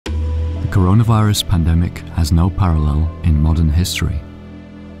coronavirus pandemic has no parallel in modern history.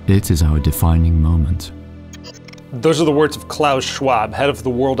 It is our defining moment. Those are the words of Klaus Schwab, head of the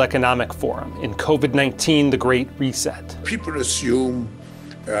World Economic Forum, in COVID-19, the Great Reset. People assume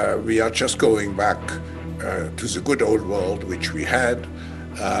we are just going back to the good old world which we had,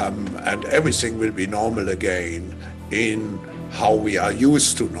 and everything will be normal again in how we are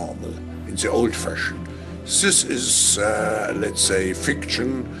used to normal, in the old fashion. This is, let's say,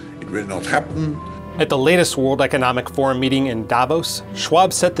 fiction. It will not happen. At the latest World Economic Forum meeting in Davos,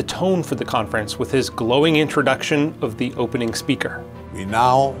 Schwab set the tone for the conference with his glowing introduction of the opening speaker. We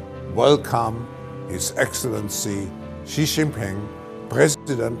now welcome His Excellency Xi Jinping,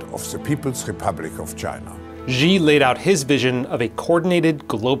 President of the People's Republic of China. Xi laid out his vision of a coordinated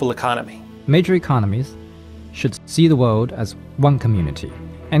global economy. Major economies should see the world as one community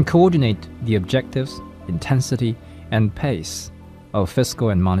and coordinate the objectives, intensity, and pace of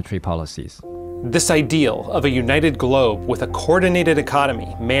fiscal and monetary policies. This ideal of a united globe with a coordinated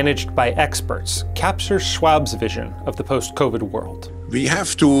economy managed by experts captures Schwab's vision of the post-COVID world. We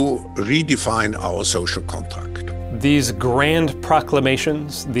have to redefine our social contract. These grand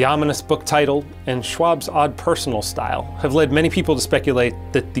proclamations, the ominous book title, and Schwab's odd personal style have led many people to speculate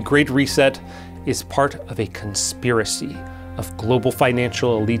that the Great Reset is part of a conspiracy of global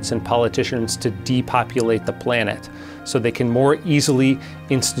financial elites and politicians to depopulate the planet so they can more easily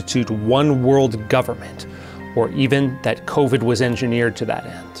institute one world government, or even that COVID was engineered to that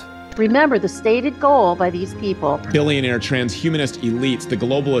end. Remember, the stated goal by these people, billionaire transhumanist elites, the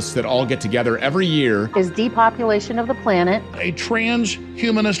globalists that all get together every year, is depopulation of the planet, a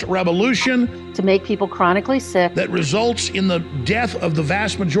transhumanist revolution to make people chronically sick, that results in the death of the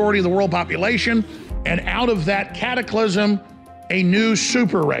vast majority of the world population, and out of that cataclysm, a new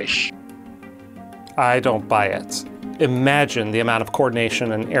super race. I don't buy it. Imagine the amount of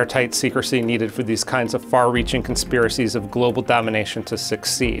coordination and airtight secrecy needed for these kinds of far-reaching conspiracies of global domination to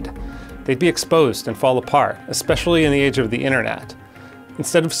succeed. They'd be exposed and fall apart, especially in the age of the internet.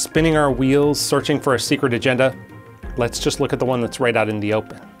 Instead of spinning our wheels searching for a secret agenda, let's just look at the one that's right out in the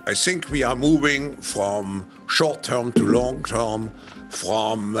open. I think we are moving from short-term to long-term,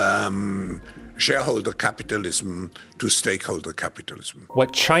 from shareholder capitalism to stakeholder capitalism.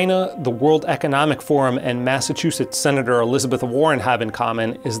 What China, the World Economic Forum, and Massachusetts Senator Elizabeth Warren have in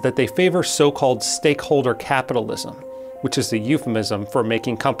common is that they favor so-called stakeholder capitalism, which is a euphemism for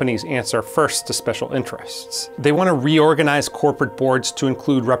making companies answer first to special interests. They want to reorganize corporate boards to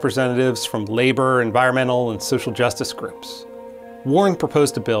include representatives from labor, environmental, and social justice groups. Warren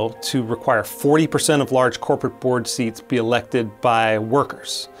proposed a bill to require 40% of large corporate board seats be elected by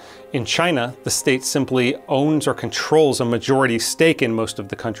workers. In China, the state simply owns or controls a majority stake in most of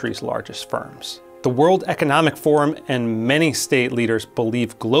the country's largest firms. The World Economic Forum and many state leaders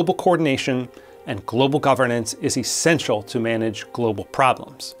believe global coordination and global governance is essential to manage global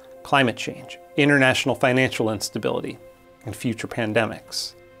problems, climate change, international financial instability, and future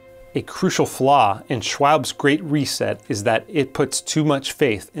pandemics. A crucial flaw in Schwab's Great Reset is that it puts too much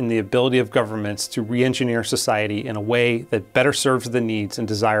faith in the ability of governments to re-engineer society in a way that better serves the needs and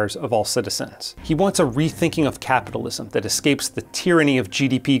desires of all citizens. He wants a rethinking of capitalism that escapes the tyranny of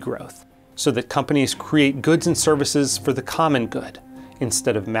GDP growth, so that companies create goods and services for the common good,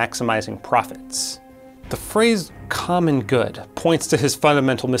 instead of maximizing profits. The phrase common good points to his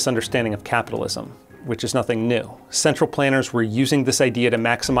fundamental misunderstanding of capitalism, which is nothing new. Central planners were using this idea to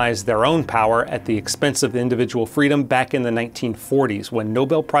maximize their own power at the expense of individual freedom back in the 1940s, when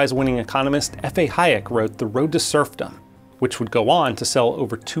Nobel Prize-winning economist F.A. Hayek wrote The Road to Serfdom, which would go on to sell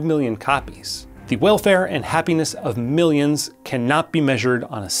over 2 million copies. The welfare and happiness of millions cannot be measured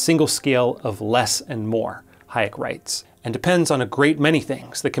on a single scale of less and more, Hayek writes, and depends on a great many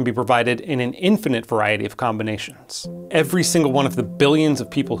things that can be provided in an infinite variety of combinations. Every single one of the billions of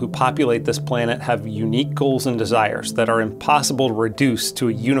people who populate this planet have unique goals and desires that are impossible to reduce to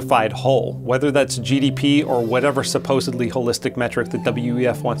a unified whole, whether that's GDP or whatever supposedly holistic metric that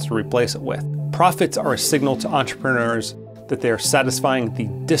WEF wants to replace it with. Profits are a signal to entrepreneurs that they are satisfying the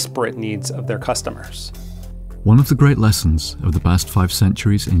disparate needs of their customers. One of the great lessons of the past 5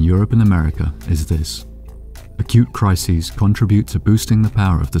 centuries in Europe and America is this: acute crises contribute to boosting the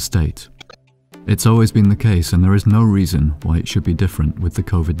power of the state. It's always been the case, and there is no reason why it should be different with the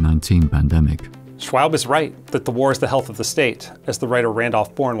COVID-19 pandemic. Schwab is right that the war is the health of the state, as the writer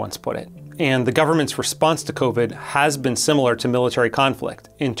Randolph Bourne once put it. And the government's response to COVID has been similar to military conflict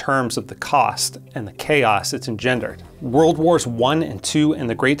in terms of the cost and the chaos it's engendered. World Wars I and II and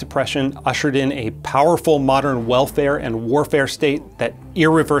the Great Depression ushered in a powerful modern welfare and warfare state that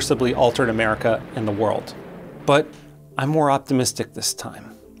irreversibly altered America and the world. But I'm more optimistic this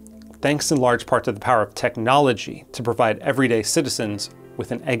time. thanks in large part to the power of technology to provide everyday citizens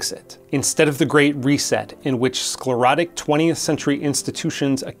with an exit. Instead of the Great Reset, in which sclerotic 20th century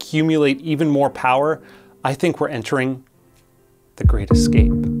institutions accumulate even more power, I think we're entering the Great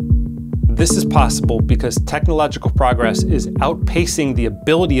Escape. This is possible because technological progress is outpacing the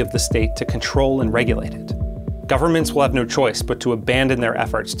ability of the state to control and regulate it. Governments will have no choice but to abandon their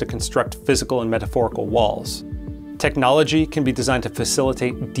efforts to construct physical and metaphorical walls. Technology can be designed to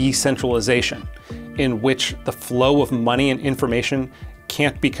facilitate decentralization, in which the flow of money and information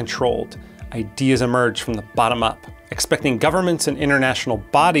can't be controlled. Ideas emerge from the bottom up. Expecting governments and international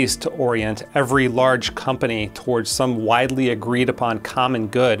bodies to orient every large company towards some widely agreed upon common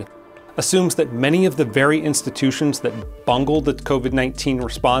good assumes that many of the very institutions that bungled the COVID-19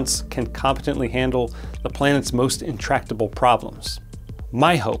 response can competently handle the planet's most intractable problems.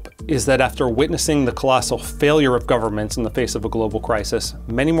 My hope is that after witnessing the colossal failure of governments in the face of a global crisis,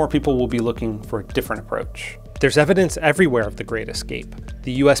 many more people will be looking for a different approach. There's evidence everywhere of the Great Escape.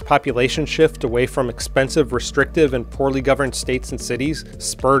 The US population shift away from expensive, restrictive, and poorly governed states and cities,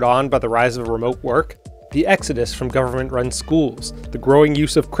 spurred on by the rise of remote work, the exodus from government-run schools, the growing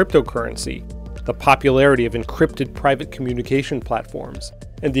use of cryptocurrency, the popularity of encrypted private communication platforms,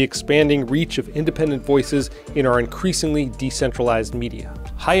 and the expanding reach of independent voices in our increasingly decentralized media.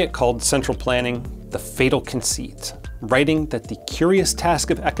 Hayek called central planning the fatal conceit, writing that the curious task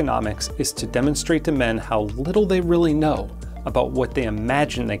of economics is to demonstrate to men how little they really know about what they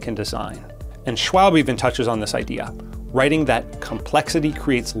imagine they can design. And Schwab even touches on this idea, writing that complexity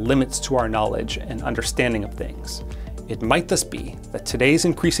creates limits to our knowledge and understanding of things. It might thus be that today's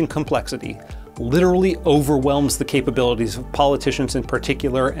increasing complexity literally overwhelms the capabilities of politicians in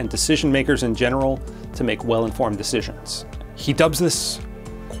particular and decision makers in general to make well-informed decisions. He dubs this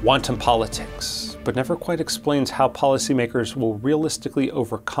quantum politics, but never quite explains how policymakers will realistically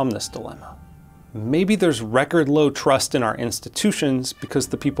overcome this dilemma. Maybe there's record low trust in our institutions because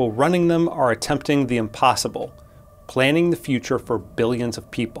the people running them are attempting the impossible, planning the future for billions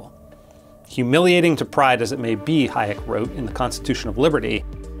of people. Humiliating to pride as it may be, Hayek wrote in The Constitution of Liberty,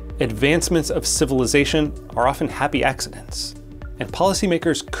 advancements of civilization are often happy accidents, and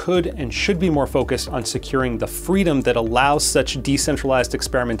policymakers could and should be more focused on securing the freedom that allows such decentralized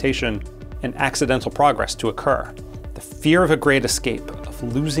experimentation and accidental progress to occur. The fear of a great escape, of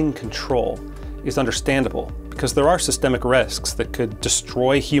losing control, is understandable because there are systemic risks that could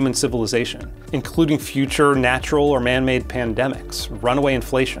destroy human civilization, including future natural or man-made pandemics, runaway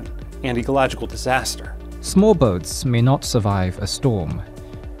inflation, and ecological disaster. Small boats may not survive a storm,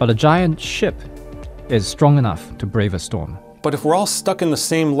 but a giant ship is strong enough to brave a storm. But if we're all stuck in the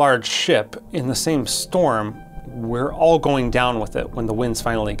same large ship, in the same storm, we're all going down with it when the winds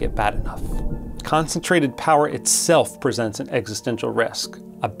finally get bad enough. Concentrated power itself presents an existential risk.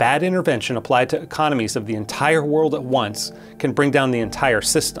 A bad intervention applied to economies of the entire world at once can bring down the entire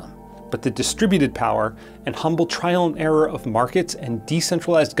system. But the distributed power and humble trial and error of markets and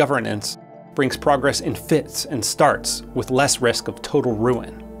decentralized governance brings progress in fits and starts with less risk of total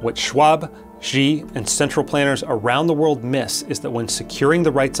ruin. What Schwab, Xi, and central planners around the world miss is that when securing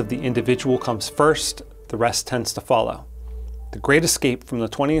the rights of the individual comes first, the rest tends to follow. The Great Escape from the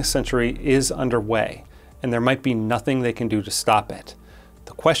 20th century is underway, and there might be nothing they can do to stop it.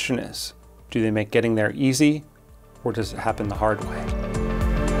 The question is, do they make getting there easy, or does it happen the hard way?